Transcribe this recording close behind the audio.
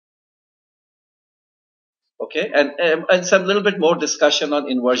Okay, and some little bit more discussion on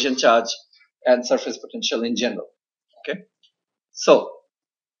inversion charge and surface potential in general. Okay, so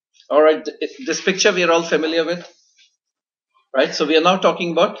all right, this picture we are all familiar with, right? So we are now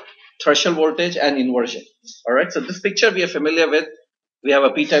talking about threshold voltage and inversion. All right, so this picture we are familiar with. We have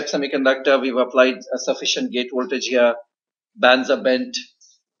a p-type semiconductor. We've applied a sufficient gate voltage here. Bands are bent,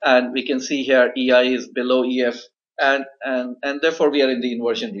 and we can see here EI is below EF, and therefore we are in the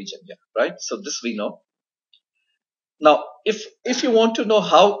inversion region here, right? So this we know. Now, if you want to know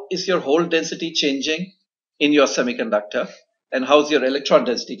how is your hole density changing in your semiconductor and how's your electron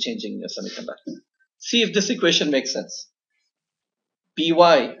density changing in your semiconductor, see if this equation makes sense. Py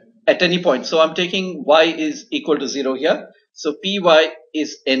at any point. So I'm taking y is equal to 0 here. So Py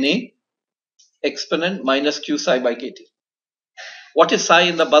is Na exponent minus q psi by kt. What is psi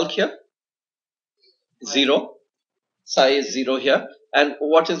in the bulk here? 0. Psi is 0 here. And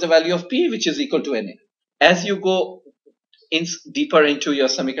what is the value of P, which is equal to Na? As you go deeper into your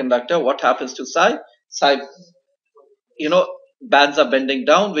semiconductor, what happens to psi? Psi, bands are bending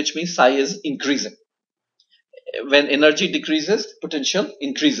down, which means psi is increasing. When energy decreases, potential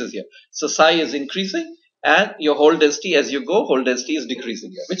increases here. So psi is increasing, and your hole density, as you go, hole density is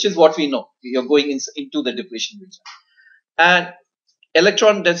decreasing here, which is what we know. You're going into the depletion region. And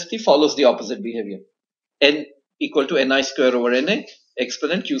electron density follows the opposite behavior. N equal to Ni square over Na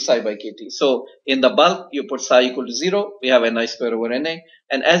exponent q psi by kt. So in the bulk, you put psi equal to 0. We have Ni square over Na.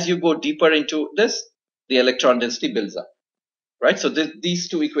 And as you go deeper into this, the electron density builds up. Right? So these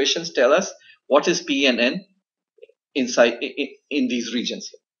two equations tell us what is P and N inside in these regions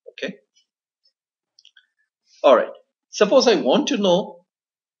here. Okay. All right. Suppose I want to know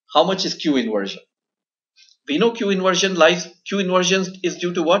how much is Q inversion. We know Q inversion is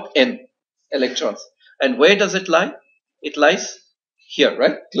due to what? N electrons. And where does it lie? It lies here,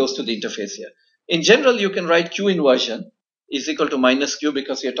 right? Close to the interface here. In general, you can write Q inversion is equal to minus Q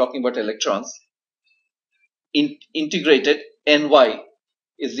because you're talking about electrons. Integrated Ny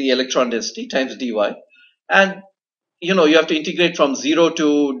is the electron density times dy. And you have to integrate from 0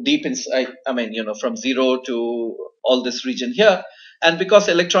 to deep inside, from 0 to all this region here. And because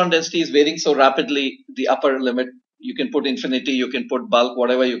electron density is varying so rapidly, the upper limit, you can put infinity, you can put bulk,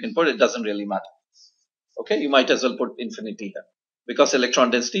 whatever you can put, it doesn't really matter. Okay, you might as well put infinity here because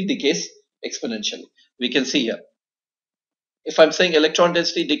electron density decays exponentially. We can see here. If I'm saying electron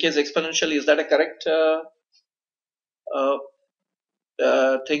density decays exponentially, is that a correct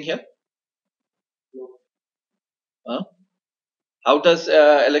thing here? Huh? How does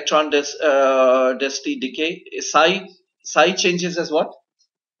electron density decay? Psi changes as what?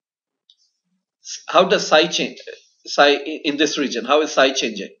 How does psi change? Psi in this region, how is psi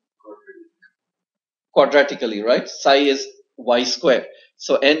changing? Quadratically, right? Psi is y square.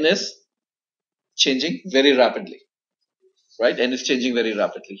 So n is changing very rapidly, right? N is changing very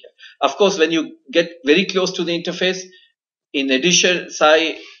rapidly here. Of course, when you get very close to the interface, in addition,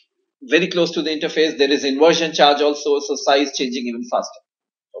 psi very close to the interface, there is inversion charge also, so psi is changing even faster.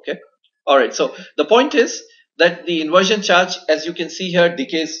 Okay. All right. So the point is that the inversion charge, as you can see here,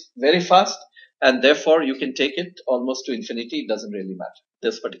 decays very fast, and therefore you can take it almost to infinity. It doesn't really matter,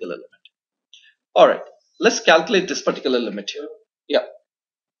 this particular limit. All right. Let's calculate this particular limit here. Yeah.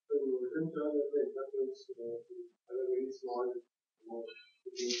 The inversion charge of the interface has a very small amount of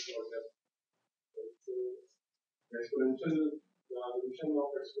the exponential. The addition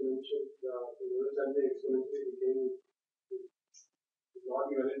of exponential, the inversion charge exponentially became is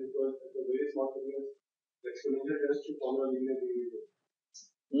not valid because at a very small frequency, the exponential tends to follow a linear behavior.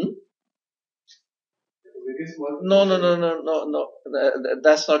 No.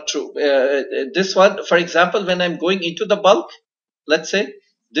 That's not true. This one, for example, when I'm going into the bulk, let's say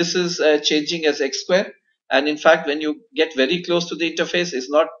this is changing as x square, and in fact, when you get very close to the interface, is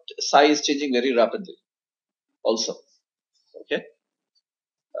not psi is changing very rapidly. Also, okay.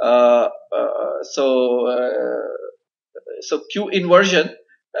 So Q inversion.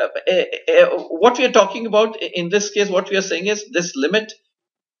 What we are talking about in this case, what we are saying is this limit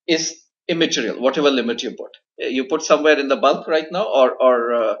is immaterial. Whatever limit you put somewhere in the bulk right now,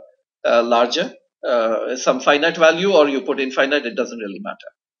 or larger, some finite value, or you put infinite, it doesn't really matter.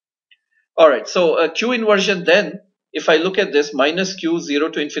 All right. So Q inversion then, if I look at this minus Q 0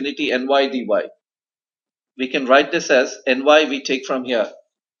 to infinity Ny dy, we can write this as Ny we take from here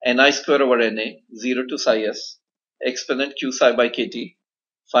Ni square over Na 0 to psi s exponent Q psi by kt.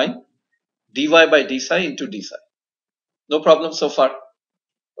 Fine. Dy by d psi into d psi. No problem so far.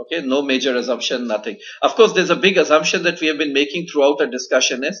 Okay, no major assumption, nothing. Of course, there's a big assumption that we have been making throughout the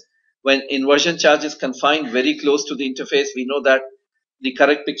discussion is when inversion charge is confined very close to the interface, we know that the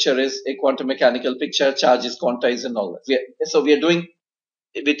correct picture is a quantum mechanical picture, charge is quantized and all that.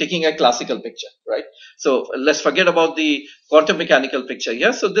 We're taking a classical picture, right? So let's forget about the quantum mechanical picture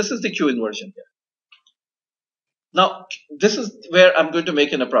here. So this is the Q inversion here. Now, this is where I'm going to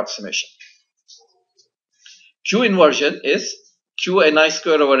make an approximation. Q inversion is Q ni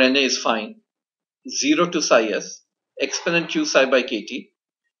square over Na is fine, 0 to psi s, exponent Q psi by kt.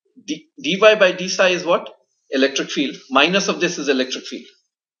 Dy by d psi is what? Electric field. Minus of this is electric field.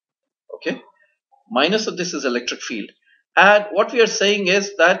 Okay? Minus of this is electric field. And what we are saying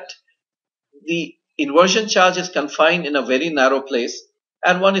is that the inversion charge is confined in a very narrow place,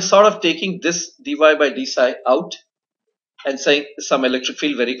 and one is sort of taking this dy by d psi out and saying some electric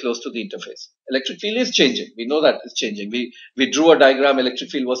field very close to the interface. Electric field is changing. We know that it's changing. We drew a diagram, electric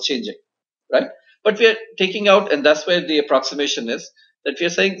field was changing, right? But we are taking out, and that's where the approximation is, that we are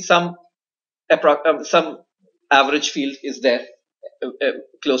saying some average field is there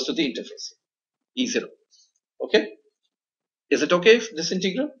close to the interface, E0. Okay? Is it okay if this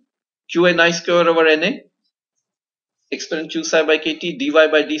integral? Q ni square over Na, exponent Q psi by kt, dy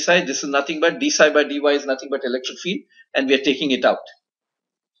by d psi, this is nothing but, d psi by dy is nothing but electric field, and we are taking it out,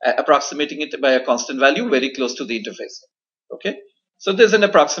 approximating it by a constant value very close to the interface. Okay? So there's an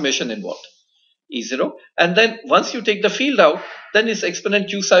approximation involved, E0. And then once you take the field out, then it's exponent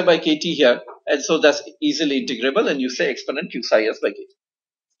Q psi by kt here, and so that's easily integrable, and you say exponent Q psi s by kt.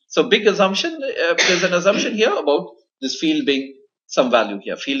 So big assumption, there's an assumption here about this field being some value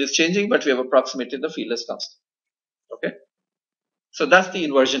here. Field is changing, but we have approximated the field as constant. Okay? So that's the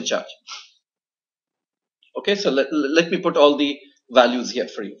inversion charge. Okay, so let me put all the values here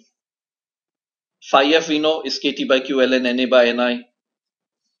for you. Phi f we know is kt by q ln Na by ni.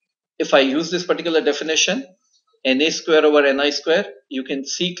 If I use this particular definition, Na square over Ni square, you can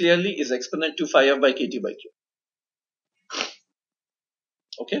see clearly is exponent to phi f by kt by q.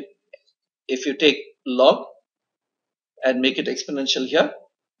 Okay? If you take log and make it exponential here,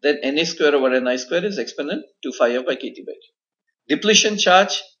 then Na square over Ni square is exponent to phi f by kt by q. Depletion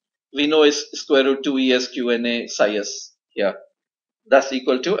charge we know is square root 2 Es q Na psi s here. That's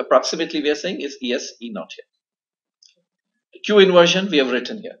equal to, approximately we are saying, is Es E naught here. Q inversion we have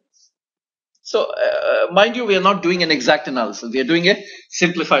written here. So mind you, we are not doing an exact analysis. We are doing a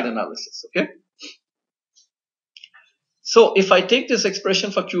simplified analysis. Okay. So if I take this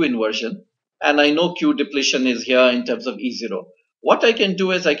expression for Q inversion, and I know Q depletion is here in terms of E0, what I can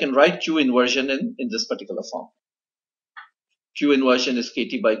do is I can write Q inversion in this particular form. Q inversion is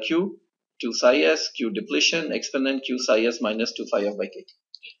kt by q, 2 psi s, Q depletion, exponent Q psi s minus 2 phi f by kt.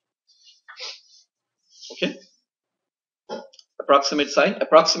 Okay. Approximate sign,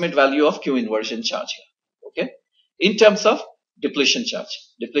 approximate value of Q inversion charge here. Okay. In terms of depletion charge.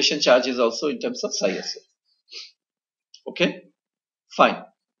 Depletion charge is also in terms of psi s. Okay. Fine.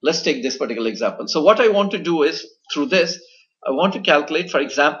 Let's take this particular example. So what I want to do is, through this, I want to calculate, for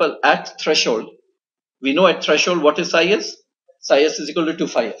example, at threshold. We know at threshold what is psi s? Psi s is equal to 2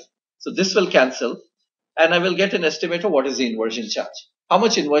 phi f. So this will cancel, and I will get an estimate of what is the inversion charge. How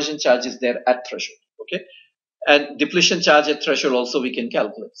much inversion charge is there at threshold? Okay. And depletion charge at threshold also we can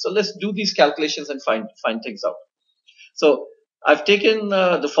calculate. So let's do these calculations and find things out. So I've taken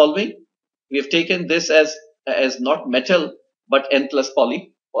the following. We have taken this as not metal, but N plus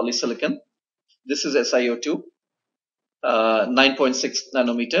polysilicon. This is SiO2, 9.6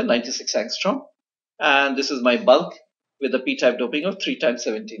 nanometer, 96 angstrom. And this is my bulk with a p-type doping of 3 times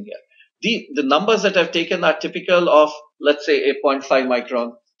 17 here. The numbers that I've taken are typical of, let's say, a 0.5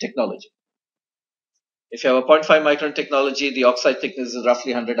 micron technology. If you have a 0.5 micron technology, the oxide thickness is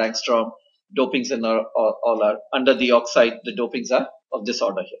roughly 100 angstrom. Dopings and all are under the oxide. The dopings are of this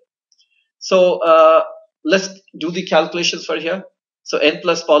order here. So let's do the calculations for here. So N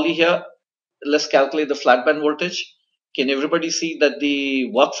plus poly here. Let's calculate the flat band voltage. Can everybody see that the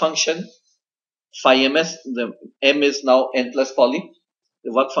work function phi ms, the m is now N plus poly.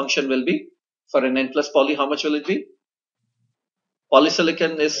 The work function will be, for an N plus poly, how much will it be?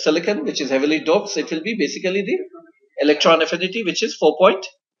 Polysilicon is silicon, which is heavily doped, so it will be basically the electron affinity, which is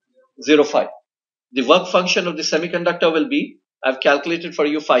 4.05. The work function of the semiconductor will be, I've calculated for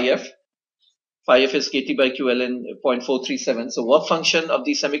you phi f. Phi f is kt by q ln 0.437. So work function of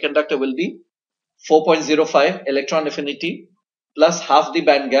the semiconductor will be 4.05 electron affinity plus half the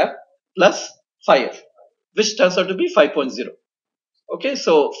band gap plus phi f, which turns out to be 5.0. Okay,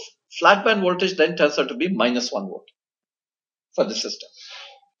 so flat band voltage then turns out to be minus 1 volt for the system.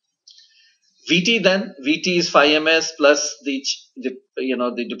 Vt then, Vt is phi ms plus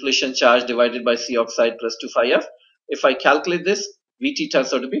the depletion charge divided by C oxide plus 2 phi f. If I calculate this, Vt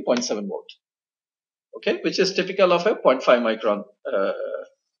turns out to be 0.7 volt. okay, which is typical of a 0.5 micron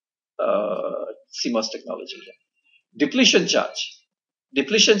CMOS technology. Depletion charge.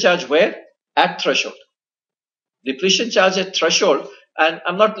 Depletion charge where? At threshold. Depletion charge at threshold, and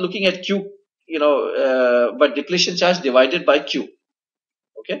I'm not looking at Q, but depletion charge divided by Q.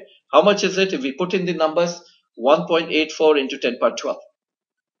 Okay, how much is it? If we put in the numbers, 1.84 into 10 power 12.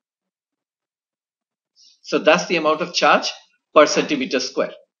 So that's the amount of charge per centimeter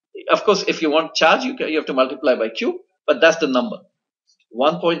square. Of course, if you want charge, you have to multiply by Q, but that's the number.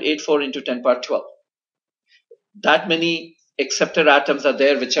 1.84 into 10 power 12. That many acceptor atoms are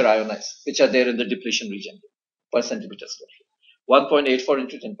there which are ionized, which are there in the depletion region per centimeter square. 1.84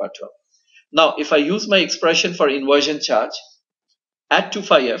 into 10 power 12. Now, if I use my expression for inversion charge at 2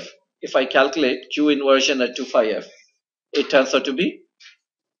 phi f, if I calculate Q inversion at 2 phi f, it turns out to be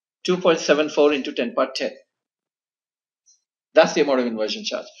 2.74 into 10 power 10. That's the amount of inversion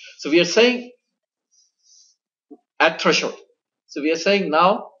charge. So we are saying at threshold. So we are saying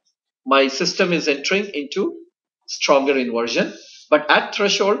now my system is entering into stronger inversion. But at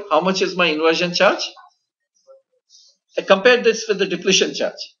threshold, how much is my inversion charge? I compared this with the depletion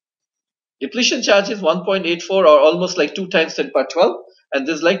charge. Depletion charge is 1.84 or almost like 2 times 10 power 12. And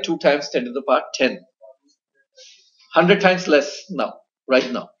this is like 2 times 10 to the power 10. 100 times less now,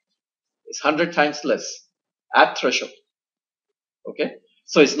 right now. It's 100 times less at threshold. Okay.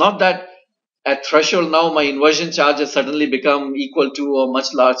 So it's not that at threshold now my inversion charge has suddenly become equal to or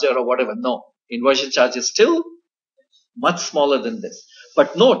much larger or whatever. No. Inversion charge is still much smaller than this.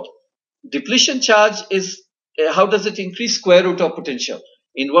 But note, depletion charge is, how does it increase? Square root of potential.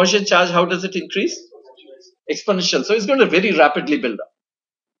 Inversion charge, how does it increase? Exponential. So it's going to very rapidly build up.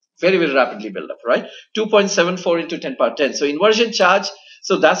 Very, very rapidly build up, right? 2.74 into 10 power 10. So inversion charge,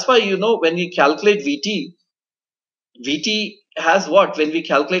 so that's why, when we calculate VT has what? When we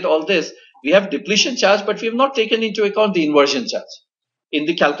calculate all this, we have depletion charge, but we have not taken into account the inversion charge in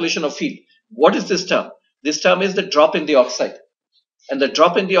the calculation of field. What is this term? This term is the drop in the oxide. And the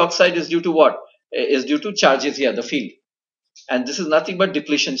drop in the oxide is due to what? Is due to charges here, the field. And this is nothing but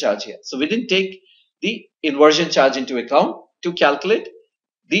depletion charge here. So we didn't take the inversion charge into account to calculate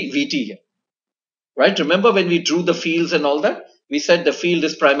the VT here. Right? Remember when we drew the fields and all that? We said the field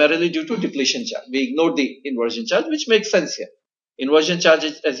is primarily due to depletion charge. We ignored the inversion charge, which makes sense here. Inversion charge,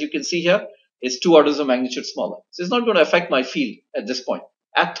 as you can see here, is 2 orders of magnitude smaller. So it's not going to affect my field at this point,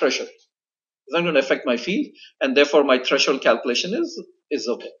 at threshold. It's not going to affect my field, and therefore my threshold calculation is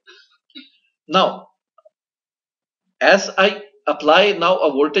okay. Now, as I apply now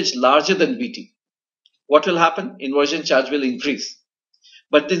a voltage larger than VT, what will happen? Inversion charge will increase.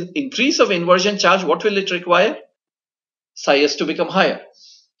 But the increase of inversion charge, what will it require? Psi s to become higher.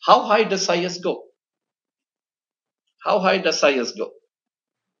 How high does psi s go? How high does psi s go?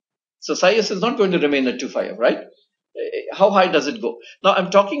 So psi s is not going to remain at 2 phi f, right? How high does it go? Now I'm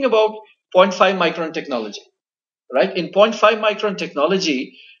talking about 0.5 micron technology, right? In 0.5 micron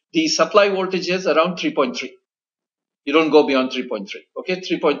technology, the supply voltage is around 3.3. You don't go beyond 3.3. Okay,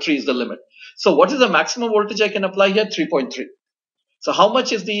 3.3 is the limit. So what is the maximum voltage I can apply here? 3.3. So how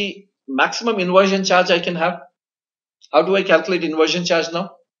much is the maximum inversion charge I can have? How do I calculate inversion charge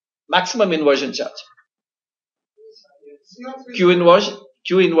now? Maximum inversion charge. Q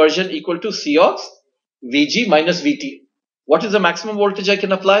inversion equal to Cox Vg minus Vt. What is the maximum voltage I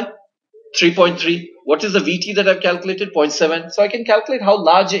can apply? 3.3. What is the Vt that I've calculated? 0.7. So I can calculate how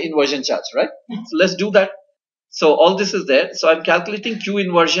large an inversion charge, right? So let's do that. So all this is there. So I'm calculating Q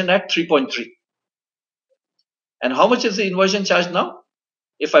inversion at 3.3. And how much is the inversion charge now?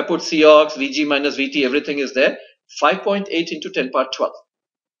 If I put Cox, Vg minus Vt, everything is there. 5.8 into 10 power 12.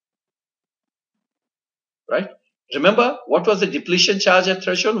 Right? Remember, what was the depletion charge at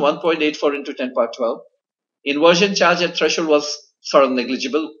threshold? 1.84 into 10 power 12. Inversion charge at threshold was sort of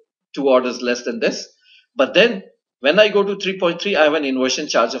negligible, 2 orders less than this. But then, when I go to 3.3, I have an inversion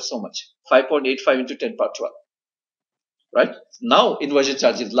charge of so much. 5.85 into 10 power 12. Right? Now, inversion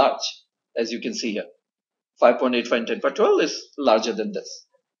charge is large, as you can see here. 5.85 into 10 power 12 is larger than this.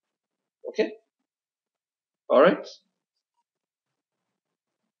 Okay? Alright?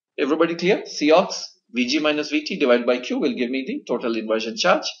 Everybody clear? Cox Vg minus Vt divided by Q will give me the total inversion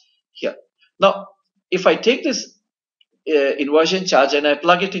charge here. Now, if I take this inversion charge and I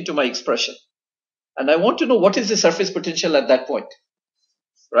plug it into my expression, and I want to know what is the surface potential at that point,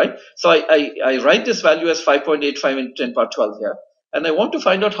 right? So I write this value as 5.85 into 10 power 12 here, and I want to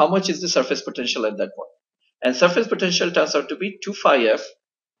find out how much is the surface potential at that point. And surface potential turns out to be 2 phi f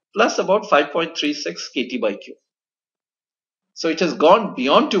plus about 5.36 kT by Q. So it has gone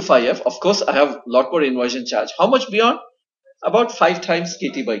beyond 2 phi f. Of course, I have a lot more inversion charge. How much beyond? About 5 times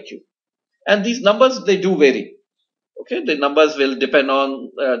kT by Q. And these numbers, they do vary. Okay, the numbers will depend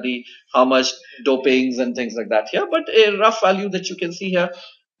on the how much dopings and things like that here, but a rough value that you can see here,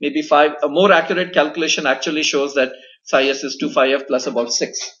 maybe 5. A more accurate calculation actually shows that psi s is 2 phi f plus about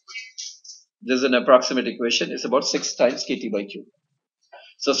 6. This is an approximate equation. It's about 6 times kT by Q.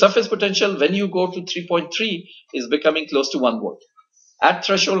 So surface potential when you go to 3.3 is becoming close to 1 volt. At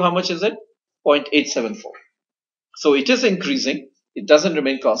threshold, how much is it? 0.874. So it is increasing. It doesn't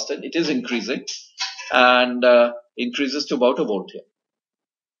remain constant. It is increasing, and increases to about a volt here.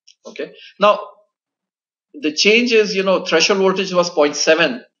 Okay. Now the change is, threshold voltage was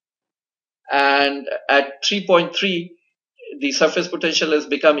 0.7, and at 3.3 the surface potential has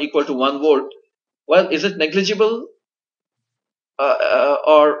become equal to 1 volt. Well, is it negligible,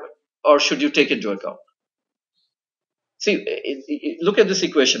 or should you take into account? See, look at this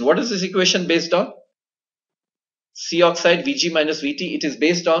equation. What is this equation based on? C oxide Vg minus Vt. It is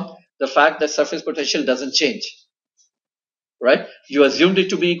based on the fact that surface potential doesn't change. Right? You assumed it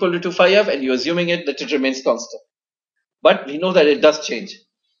to be equal to 2 phi f, and you're assuming it that it remains constant. But we know that it does change.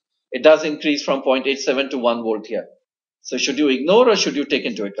 It does increase from 0.87 to 1 volt here. So should you ignore or should you take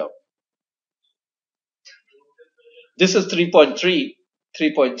into account? This is 3.3.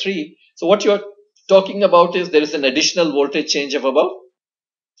 So what you're talking about is there is an additional voltage change of about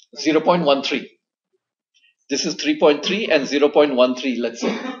 0.13. This is 3.3 and 0.13, let's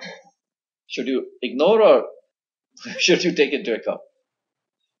say. Should you ignore or should you take into account?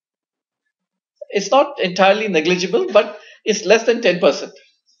 It's not entirely negligible, but it's less than 10%.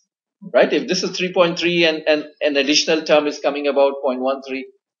 Right? If this is 3.3 and an additional term is coming about 0.13,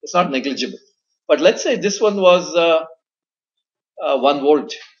 it's not negligible. But let's say this one was 1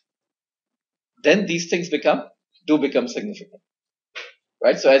 volt, then these things do become significant.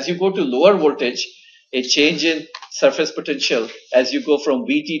 Right? So as you go to lower voltage, a change in surface potential as you go from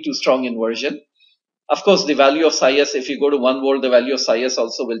Vt to strong inversion. Of course, the value of psi s, if you go to 1 volt, the value of psi s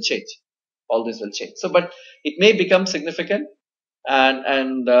also will change. All this will change. So, but it may become significant,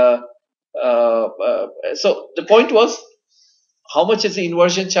 and so the point was, how much is the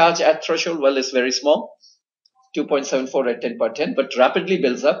inversion charge at threshold? Well, it's very small, 2.74 at 10 power 10, but rapidly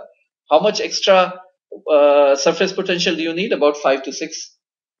builds up. How much extra surface potential do you need? About 5 to 6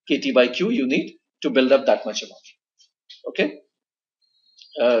 kT by Q you need to build up that much amount. Okay,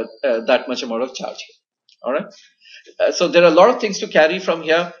 that much amount of charge. All right. So there are a lot of things to carry from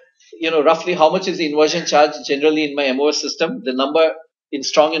here. Roughly how much is the inversion charge generally in my MOS system? The number in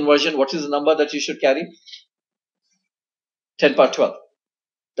strong inversion, what is the number that you should carry? 10 power 12.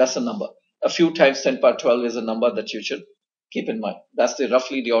 That's the number. A few times 10 power 12 is a number that you should keep in mind. That's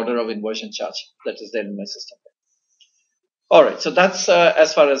roughly the order of inversion charge that is there in my system. All right, so that's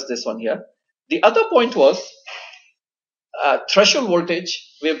as far as this one here. The other point was threshold voltage,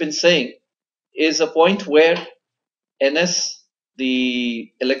 we have been saying, is a point where Ns,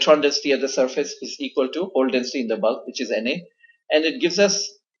 the electron density at the surface, is equal to hole density in the bulk, which is Na, and it gives us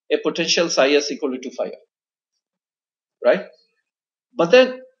a potential psi s equal to 2 phi f. Right? But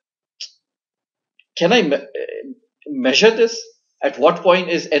then, can I measure this? At what point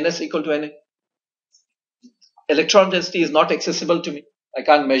is Ns equal to Na? Electron density is not accessible to me. I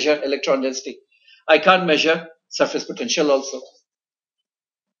can't measure electron density. I can't measure surface potential also.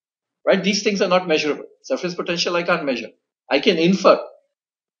 Right? These things are not measurable. Surface potential I can't measure. I can infer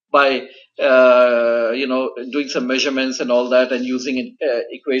by doing some measurements and all that, and using an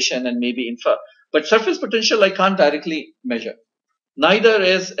equation and maybe infer. But surface potential I can't directly measure. Neither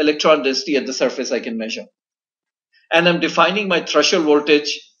is electron density at the surface I can measure. And I'm defining my threshold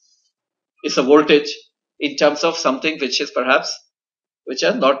voltage. It's a voltage in terms of something which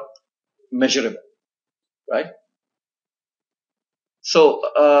are not measurable, right? So,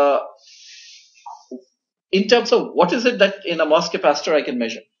 in terms of what is it that in a MOS capacitor I can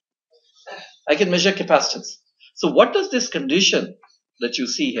measure? I can measure capacitance. So what does this condition that you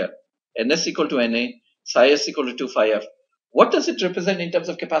see here, Ns equal to Na, psi s equal to 2 phi f, what does it represent in terms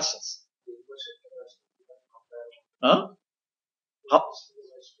of capacitance? Huh?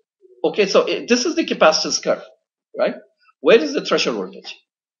 Okay, so this is the capacitance curve, right? Where is the threshold voltage?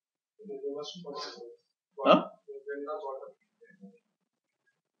 Huh?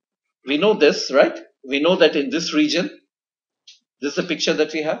 We know this, right? We know that in this region, this is the picture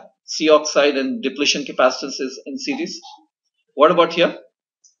that we have. C oxide and depletion capacitance is in series. What about here?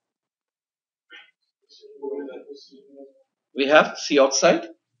 We have C oxide,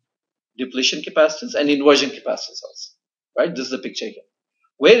 depletion capacitance, and inversion capacitance also. Right? This is the picture here.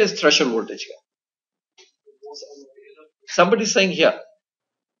 Where is threshold voltage here? Somebody is saying here.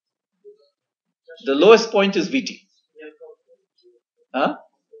 The lowest point is Vt. Huh?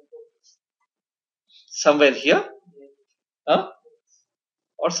 Somewhere here? Huh?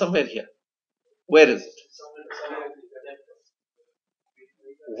 Or somewhere here? Where is it?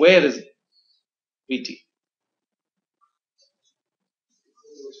 Where is it? VT.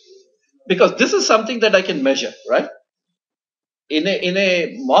 Because this is something that I can measure, right? In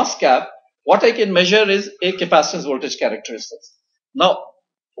a MOSCAP, what I can measure is a capacitance voltage characteristics. Now,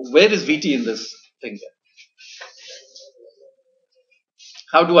 where is VT in this thing here?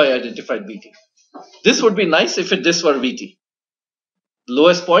 How do I identify VT? This would be nice if this were VT.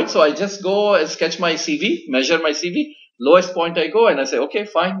 Lowest point, so I just go and sketch my CV, measure my CV. Lowest point I go and I say, okay,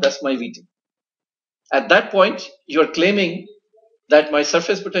 fine, that's my VT. At that point, you're claiming that my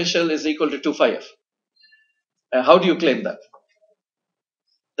surface potential is equal to 2 phi f. How do you claim that?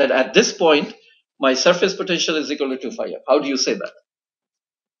 That at this point, my surface potential is equal to 2 phi f. How do you say that?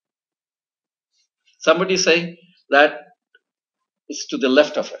 Somebody is saying that it's to the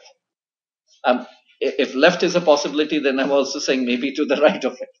left of it. If left is a possibility, then I'm also saying maybe to the right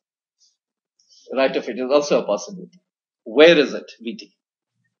of it. Right of it is also a possibility. Where is it, VT?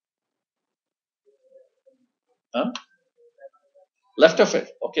 Huh? Left of it.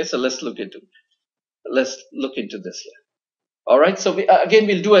 Okay, so let's look into this here. All right, so again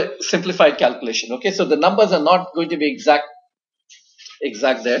we'll do a simplified calculation. Okay, so the numbers are not going to be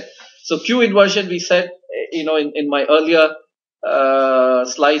exact there. So Q inversion, we said, in my earlier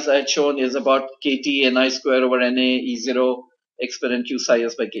slides I had shown is about KT Ni square over Na E0 exponent Q psi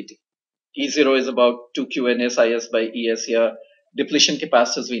s by KT. E0 is about 2Q Na psi s by Es here. Depletion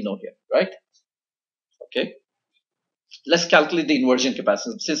capacitors we know here, right? Okay. Let's calculate the inversion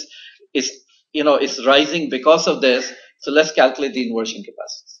capacitance. Since it's rising because of this, so let's calculate the inversion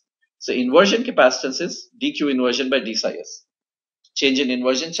capacitance. So inversion capacitance is dQ inversion by d psi s. Change in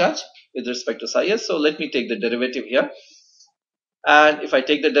inversion charge with respect to psi s. So let me take the derivative here. And if I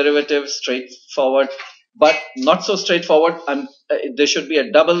take the derivative straightforward, but not so straightforward, there should be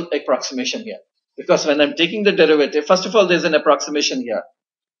a double approximation here. Because when I'm taking the derivative, first of all, there's an approximation here.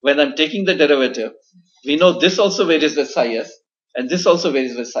 When I'm taking the derivative, we know this also varies with psi s, and this also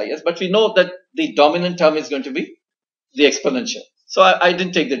varies with psi s, but we know that the dominant term is going to be the exponential. So I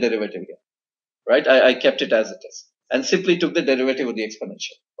didn't take the derivative here, right? I kept it as it is, and simply took the derivative of the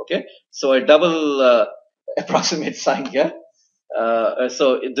exponential. Okay, so a double approximate sign here.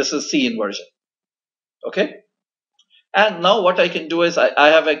 So this is C inversion. Okay, and now what I can do is I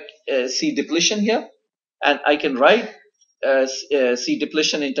have a C depletion here, and I can write C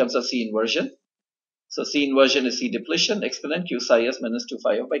depletion in terms of C inversion. So C inversion is C depletion exponent Q psi s minus 2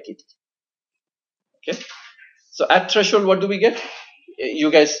 phi f by KT. Okay. So at threshold, what do we get?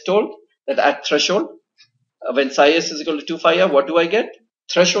 You guys told that at threshold, when psi s is equal to 2 phi f, what do I get?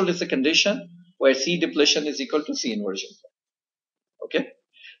 Threshold is a condition where C depletion is equal to C inversion. Okay.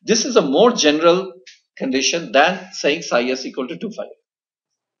 This is a more general condition than saying psi s equal to 2 phi f.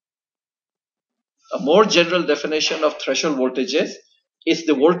 A more general definition of threshold voltages is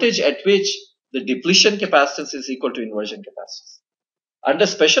the voltage at which the depletion capacitance is equal to inversion capacitance. Under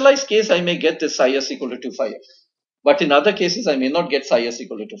specialized case, I may get this psi s equal to 2 phi f. But in other cases, I may not get psi s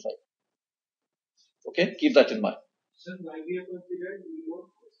equal to 2 phi f. Okay, keep that in mind. Sir,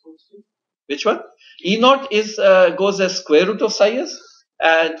 which one? E naught is goes as square root of psi s,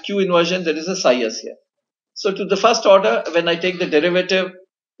 and Q inversion, there is a psi s here. So to the first order, when I take the derivative,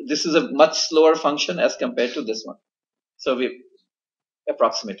 this is a much slower function as compared to this one. So we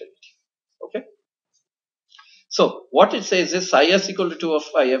approximated it. Okay. So what it says is psi s equal to 2 of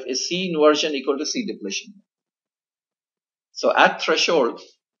phi f is C inversion equal to C depletion. So at threshold,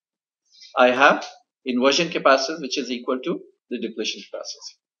 I have inversion capacitance which is equal to the depletion capacitance,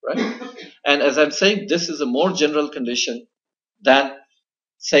 right? And as I'm saying, this is a more general condition than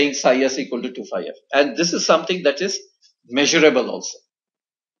saying psi s equal to 2 phi f. And this is something that is measurable also.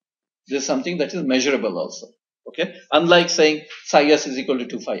 This is something that is measurable also. Okay. Unlike saying psi s is equal to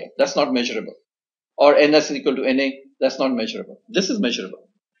 2 phi f. That's not measurable. Or ns is equal to na. That's not measurable. This is measurable.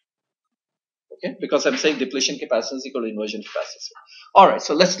 Okay. Because I'm saying depletion capacitance equal to inversion capacitance. Alright.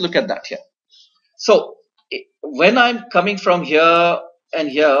 So let's look at that here. So when I'm coming from here and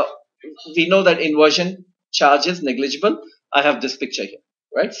here, we know that inversion charge is negligible. I have this picture here,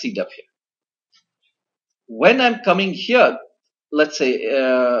 right? C dub here. When I'm coming here, let's say,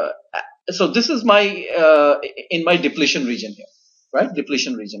 so this is my, in my depletion region here, right?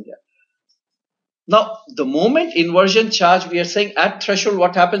 Depletion region here. Now, the moment inversion charge, we are saying at threshold,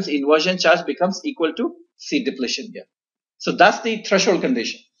 what happens? Inversion charge becomes equal to C depletion here. So that's the threshold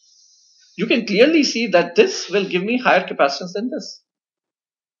condition. You can clearly see that this will give me higher capacitance than this.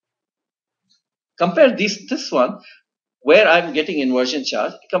 Compare this one, where I'm getting inversion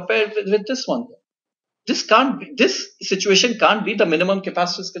charge, compared with this one. This situation can't be the minimum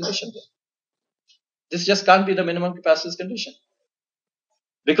capacitance condition. This just can't be the minimum capacitance condition.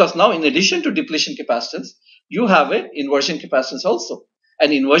 Because now, in addition to depletion capacitance, you have an inversion capacitance also.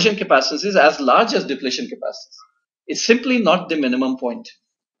 And inversion capacitance is as large as depletion capacitance. It's simply not the minimum point.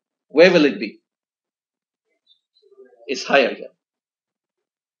 Where will it be? It's higher here.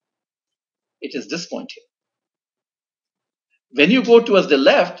 It is this point here. When you go towards the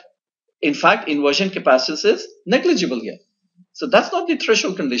left, in fact, inversion capacitance is negligible here. So that's not the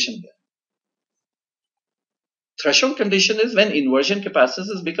threshold condition here. Threshold condition is when inversion capacitance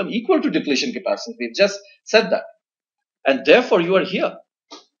has become equal to depletion capacitance. We've just said that. And therefore, you are here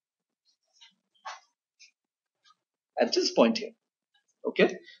at this point here.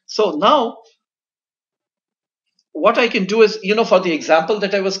 Okay. So now, what I can do is, for the example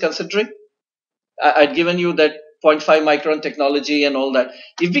that I was considering, I'd given you that 0.5 micron technology and all that.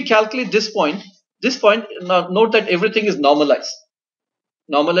 If we calculate this point, now note that everything is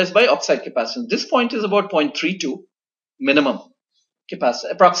normalized by oxide capacitance. This point is about 0.32 minimum capacitance,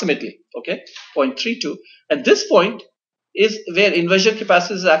 approximately, okay, 0.32. And this point is where inversion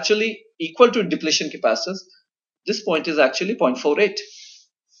capacitance is actually equal to depletion capacitance. This point is actually 0.48.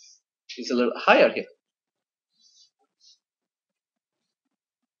 It's a little higher here.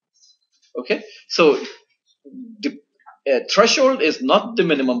 Okay, so threshold is not the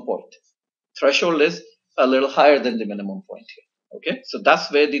minimum point. Threshold is a little higher than the minimum point here. Okay, so that's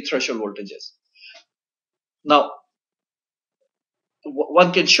where the threshold voltage is. Now,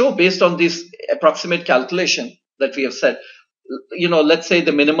 one can show based on this approximate calculation that we have said, let's say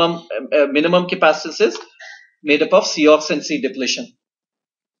the minimum capacitance is made up of Cox and C depletion.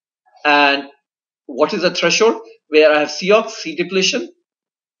 And what is the threshold? Where I have Cox, C depletion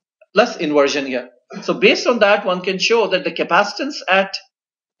plus inversion here. So based on that, one can show that the capacitance at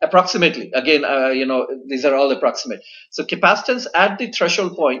approximately, again, these are all approximate. So capacitance at the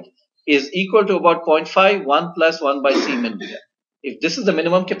threshold point is equal to about 0.5, 1 plus 1 by C min here. If this is the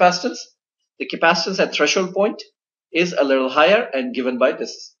minimum capacitance, the capacitance at threshold point is a little higher and given by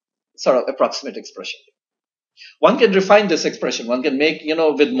this sort of approximate expression. One can refine this expression. One can make,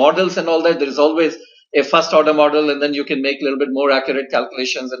 with models and all that, there is always a first order model, and then you can make a little bit more accurate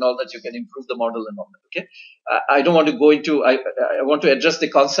calculations and all that. You can improve the model and all that. Okay. I don't want to go into, I want to address the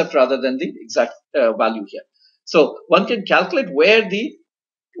concept rather than the exact value here. So one can calculate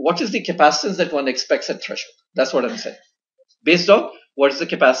what is the capacitance that one expects at threshold. That's what I'm saying. Based on what is the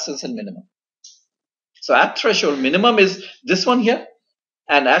capacitance and minimum. So at threshold, minimum is this one here.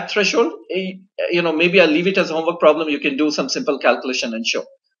 And at threshold, maybe I'll leave it as a homework problem. You can do some simple calculation and show.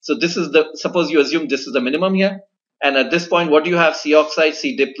 So this is suppose you assume this is the minimum here. And at this point, what do you have? C oxide,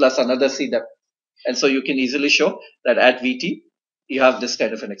 C dip plus another C dip. And so you can easily show that at VT, you have this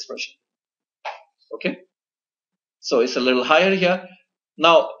kind of an expression. Okay. So it's a little higher here.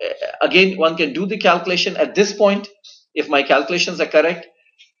 Now, again, one can do the calculation at this point. If my calculations are correct,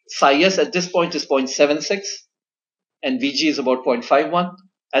 psi s at this point is 0.76 and Vg is about 0.51.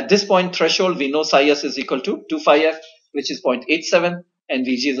 At this point, threshold, we know psi s is equal to 2 phi f, which is 0.87, and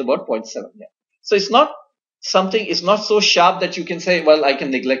Vg is about 0.7. Yeah. So it's not so sharp that you can say, well, I can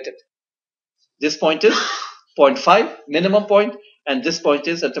neglect it. This point is 0.5 minimum point, and this point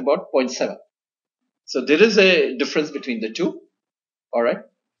is at about 0.7. So there is a difference between the two. All right.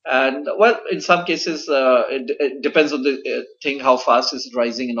 And well, in some cases, it depends on the thing, how fast is it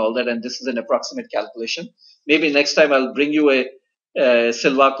rising and all that. And this is an approximate calculation. Maybe next time I'll bring you a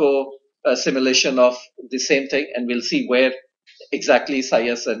Silvaco simulation of the same thing, and we'll see where exactly psi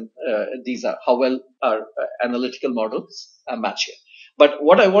s and these are, how well our analytical models match here. But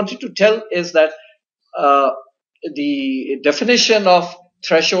what I wanted to tell is that the definition of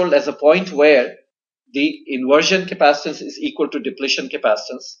threshold as a point where the inversion capacitance is equal to depletion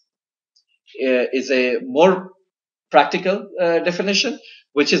capacitance is a more practical definition,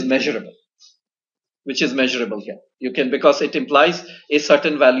 which is measurable. Here. You can, because it implies a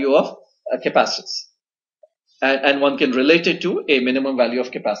certain value of capacitance. And one can relate it to a minimum value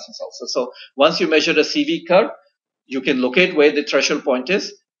of capacitance also. So once you measure a CV curve, you can locate where the threshold point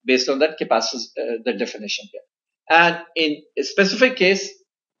is based on that capacitance, the definition here. And in a specific case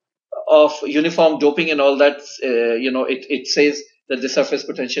of uniform doping and all that, it says that the surface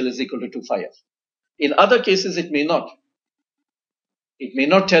potential is equal to 2 phi f. In other cases, it may not. It may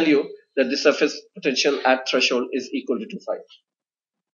not tell you that the surface potential at threshold is equal to 2 phi f.